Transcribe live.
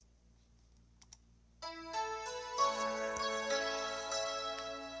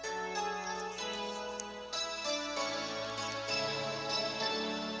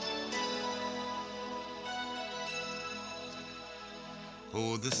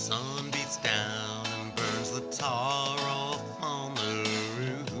the sun beats down and burns the tar off on the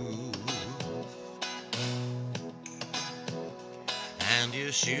roof, and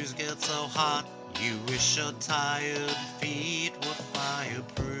your shoes get so hot you wish your tired feet were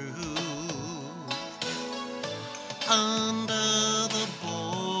fireproof. Under the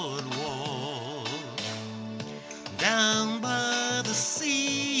boardwalk, down by the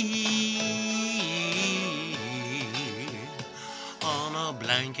sea, on a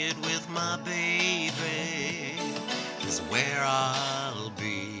blanket with my baby is where I'll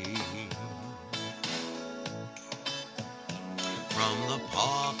be. From the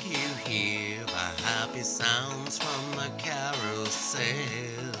park you hear the happy sounds from the carousel.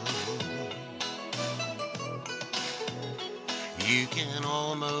 You can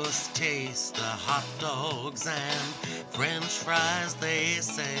almost taste the hot dogs and French fries they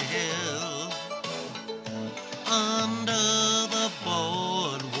sell. Under the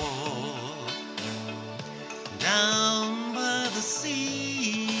boardwalk, down by the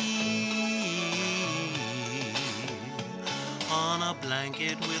sea, on a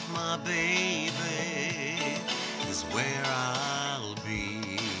blanket with my baby is where I'll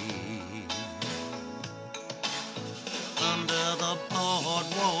be. Under the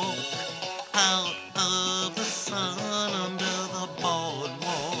boardwalk, out of the sun, under the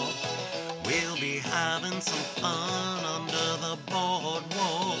boardwalk, we'll be having some fun. Under the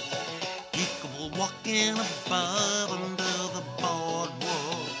boardwalk, people walking above. Under the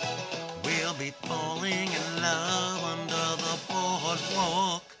boardwalk, we'll be falling in love. Under the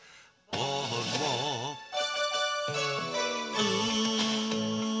boardwalk, boardwalk. Ooh.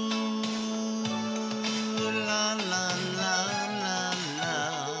 La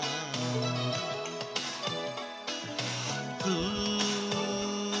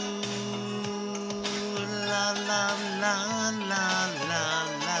la la la la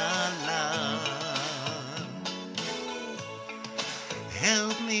la la.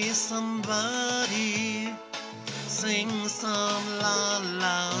 Help me somebody, sing some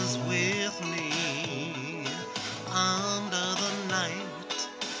la-las with me. Under the night,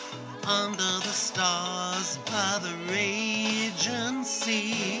 under the stars, by the raging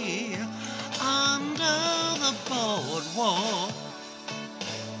sea, under the boardwalk,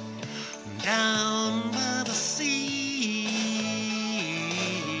 down by the sea,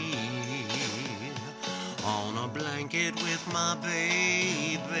 on a blanket with my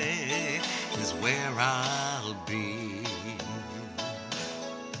baby is where I'll be.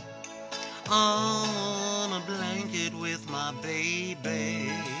 On a blanket with my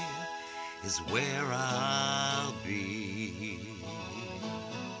baby is where I'll be.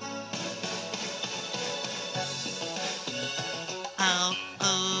 Out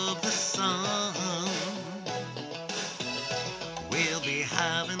of the sun, we'll be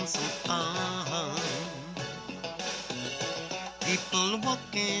having some fun. People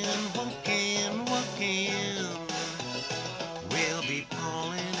walking, walking, walking. We'll be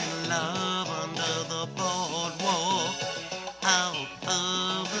falling in love under the boardwalk, out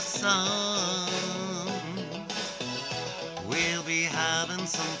of the sun. We'll be having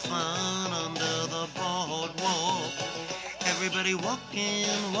some fun under the boardwalk. Everybody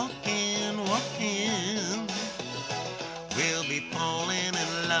walking, walking, walking. We'll be falling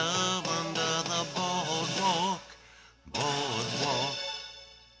in love